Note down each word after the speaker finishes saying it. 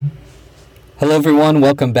Hello, everyone.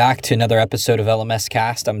 Welcome back to another episode of LMS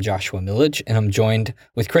Cast. I'm Joshua Millage, and I'm joined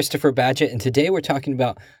with Christopher Badgett. And today we're talking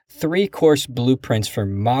about 3 course blueprints for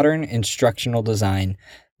modern instructional design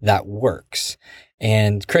that works.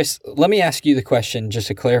 And Chris, let me ask you the question,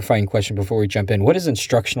 just a clarifying question before we jump in. What does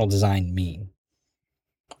instructional design mean?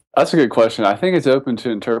 That's a good question. I think it's open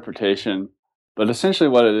to interpretation, but essentially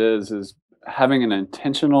what it is having an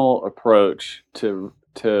intentional approach to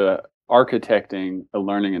architecting a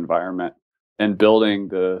learning environment and building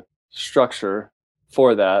the structure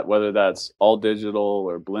for that, whether that's all digital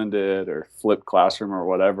or blended or flipped classroom or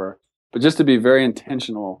whatever, but just to be very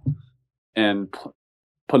intentional and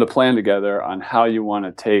put a plan together on how you want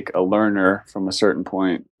to take a learner from a certain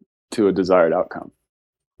point to a desired outcome.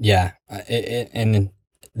 Yeah, and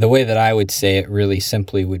the way that I would say it really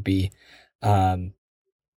simply would be, how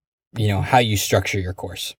you structure your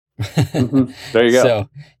course. There you go. So,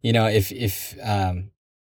 if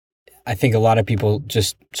I think a lot of people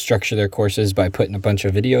just structure their courses by putting a bunch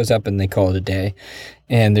of videos up and they call it a day.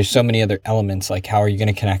 And there's so many other elements, like how are you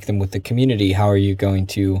going to connect them with the community? How are you going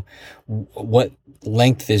to, what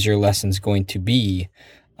length is your lessons going to be?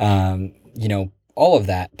 All of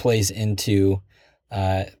that plays into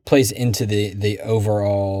the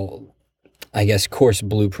overall, I guess, course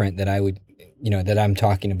blueprint that I would, that I'm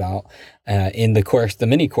talking about in the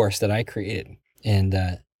mini course that I created.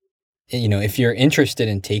 And, if you're interested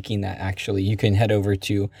in taking that, actually, you can head over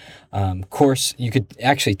to course. You could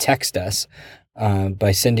actually text us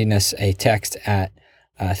by sending us a text at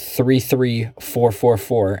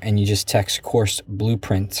 33444, and you just text course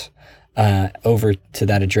blueprint over to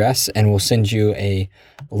that address, and we'll send you a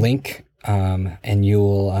link. And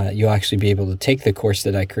you'll actually be able to take the course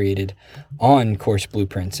that I created on course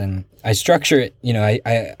blueprints. And I structure it,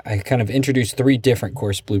 I kind of introduce 3 different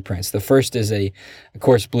course blueprints. The first is a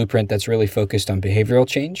course blueprint that's really focused on behavioral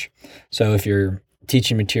change. So if your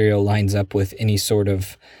teaching material lines up with any sort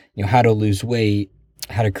of, how to lose weight,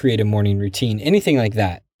 how to create a morning routine, anything like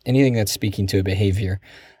that, anything that's speaking to a behavior,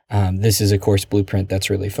 this is a course blueprint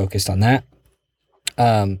that's really focused on that.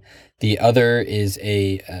 The other is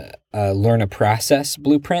a learn a process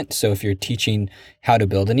blueprint. So if you're teaching how to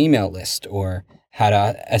build an email list or how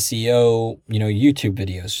to SEO, YouTube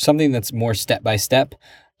videos, something that's more step-by-step,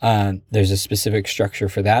 there's a specific structure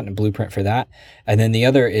for that and a blueprint for that. And then the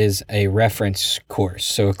other is a reference course.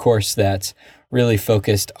 So a course that's really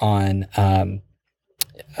focused on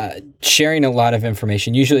sharing a lot of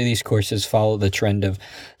information. Usually these courses follow the trend of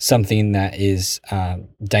something that is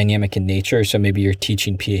dynamic in nature. So maybe you're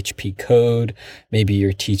teaching PHP code, maybe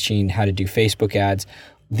you're teaching how to do Facebook ads.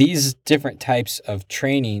 These different types of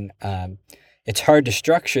training, it's hard to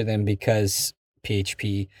structure them because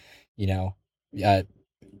PHP,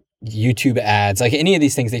 YouTube ads, like any of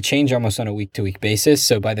these things, they change almost on a week-to-week basis.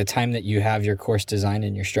 So by the time that you have your course design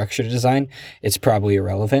and your structure design, it's probably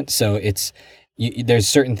irrelevant. So there's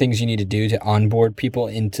certain things you need to do to onboard people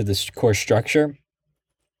into this course structure,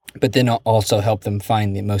 but then also help them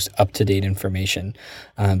find the most up-to-date information.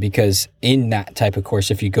 Because in that type of course,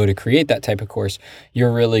 if you go to create that type of course,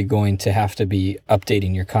 you're really going to have to be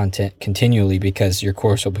updating your content continually because your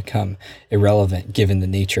course will become irrelevant given the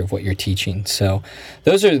nature of what you're teaching. So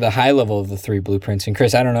those are the high level of the 3 blueprints. And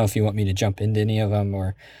Chris, I don't know if you want me to jump into any of them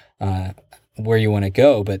or where you want to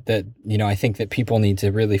go, but I think that people need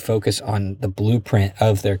to really focus on the blueprint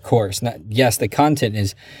of their course. Yes, the content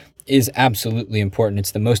is absolutely important.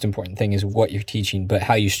 It's the most important thing is what you're teaching, but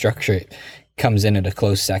how you structure it comes in at a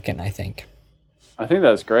close second, I think. I think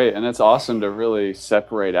that's great. And it's awesome to really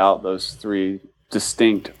separate out those 3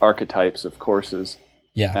 distinct archetypes of courses.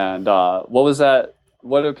 Yeah. And what was that?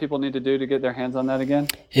 What do people need to do to get their hands on that again?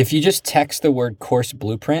 If you just text the word course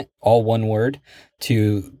blueprint, all one word,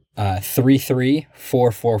 to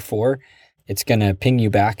 33444, it's going to ping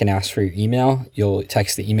you back and ask for your email. You'll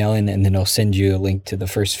text the email in, and then it'll send you a link to the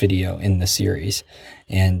first video in the series.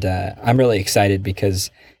 And I'm really excited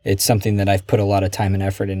because it's something that I've put a lot of time and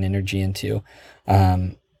effort and energy into.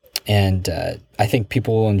 And I think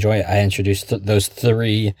people will enjoy it. I introduced those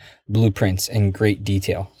 3 blueprints in great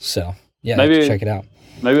detail. So yeah, check it out.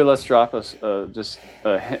 Maybe let's drop us just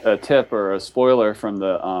a tip or a spoiler from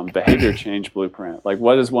the behavior change blueprint. Like,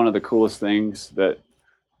 what is one of the coolest things that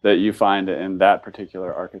you find in that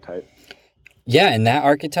particular archetype? Yeah, in that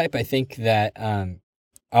archetype, I think that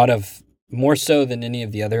out of more so than any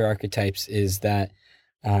of the other archetypes is that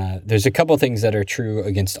there's a couple things that are true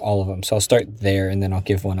against all of them. So I'll start there, and then I'll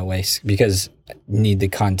give one away because I need the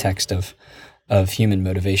context of human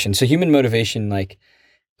motivation. So human motivation,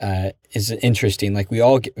 is interesting. Like, we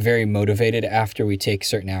all get very motivated after we take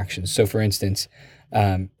certain actions. So for instance,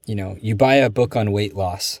 you buy a book on weight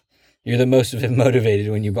loss you're the most motivated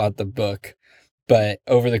when you bought the book. But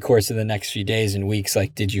over the course of the next few days and weeks,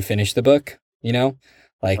 like, did you finish the book? You know,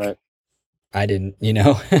 like Right. I didn't, you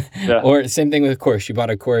know, Yeah. or same thing with a course. You bought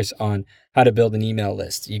a course on how to build an email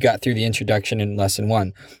list. You got through the introduction in lesson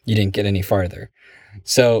 1. You didn't get any farther.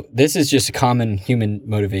 So this is just a common human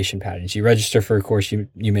motivation patterns. You register for a course, you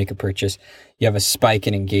make a purchase, you have a spike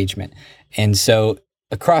in engagement. And so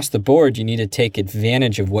across the board, you need to take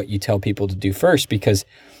advantage of what you tell people to do first, because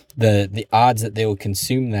the odds that they will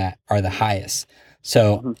consume that are the highest.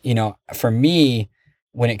 So, you know, for me,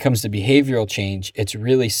 when it comes to behavioral change, it's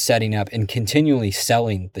really setting up and continually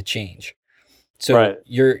selling the change. So Right.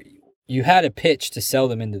 you had a pitch to sell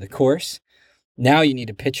them into the course. Now you need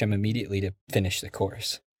to pitch them immediately to finish the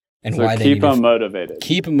course, and So why they keep need to them motivated.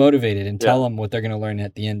 keep them motivated, and tell Yeah. them what they're going to learn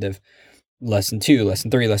at the end of lesson 2,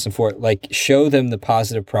 lesson 3, lesson 4. Like, show them the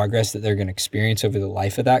positive progress that they're going to experience over the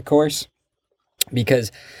life of that course,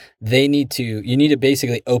 because you need to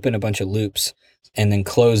basically open a bunch of loops and then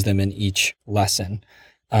close them in each lesson.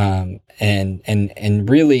 And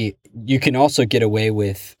really, you can also get away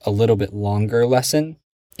with a little bit longer lesson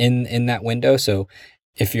in that window. So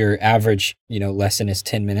if your average, lesson is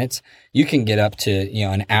 10 minutes, you can get up to,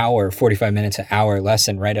 an hour, 45 minutes, an hour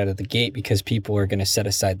lesson right out of the gate, because people are going to set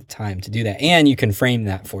aside the time to do that. And you can frame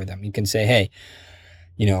that for them. You can say, hey,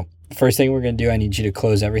 first thing we're going to do, I need you to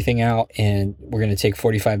close everything out, and we're going to take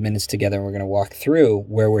 45 minutes together, and we're going to walk through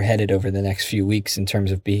where we're headed over the next few weeks in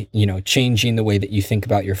terms of changing the way that you think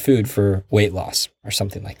about your food for weight loss or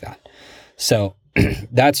something like that. So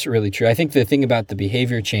that's really true. I think the thing about the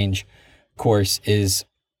behavior change course is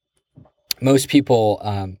most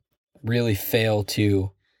people really fail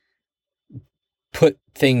to put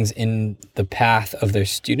things in the path of their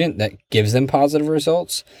student that gives them positive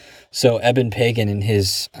results. So Eben Pagan in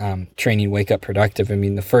his training, Wake Up Productive,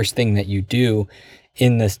 the first thing that you do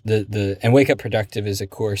in this, and Wake Up Productive is a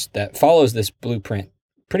course that follows this blueprint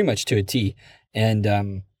pretty much to a T.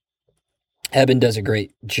 And Eben does a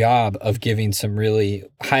great job of giving some really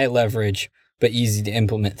high leverage but easy to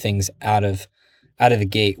implement things out of the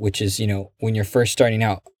gate, which is, when you're first starting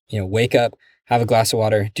out, wake up, have a glass of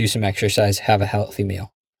water, do some exercise, have a healthy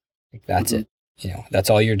meal. Like, that's it. That's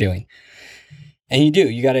all you're doing. And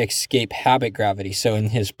you got to escape habit gravity. So in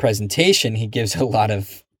his presentation, he has a lot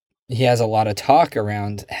of talk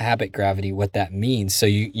around habit gravity, what that means. So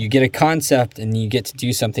you get a concept and you get to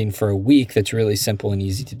do something for a week that's really simple and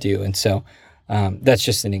easy to do. And so that's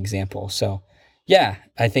just an example. So yeah,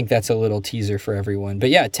 I think that's a little teaser for everyone. But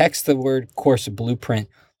yeah, text the word course blueprint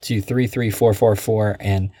to 33444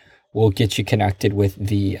 and we'll get you connected with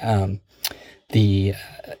the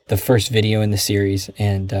first video in the series.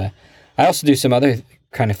 And I also do some other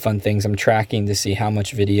kind of fun things. I'm tracking to see how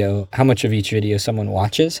much of each video someone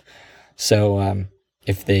watches. So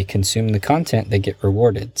if they consume the content, they get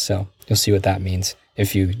rewarded. So you'll see what that means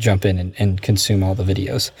if you jump in and consume all the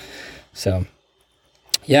videos. So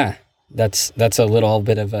yeah, that's a little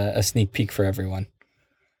bit of a sneak peek for everyone.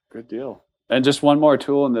 Good deal. And just one more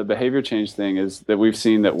tool in the behavior change thing is that we've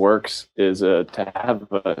seen that works is to have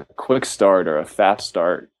a quick start or a fast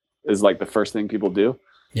start is like the first thing people do.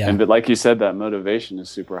 Yeah. But like you said, that motivation is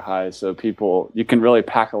super high. So you can really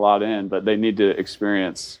pack a lot in, but they need to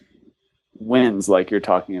experience wins like you're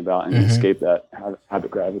talking about and escape that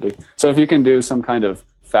habit gravity. So if you can do some kind of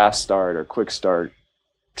fast start or quick start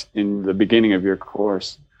in the beginning of your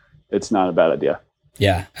course, it's not a bad idea.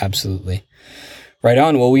 Yeah, absolutely. Right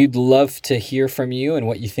on. Well, we'd love to hear from you and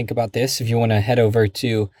what you think about this. If you want to head over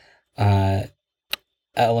to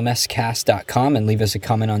lmscast.com and leave us a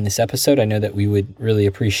comment on this episode, I know that we would really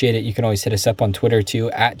appreciate it. You can always hit us up on Twitter too,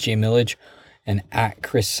 at @jmillage and at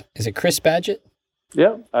Chris. Is it Chris Badgett?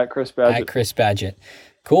 Yeah, at Chris Badgett. At Chris Badgett.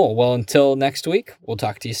 Cool. Well, until next week, we'll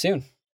talk to you soon.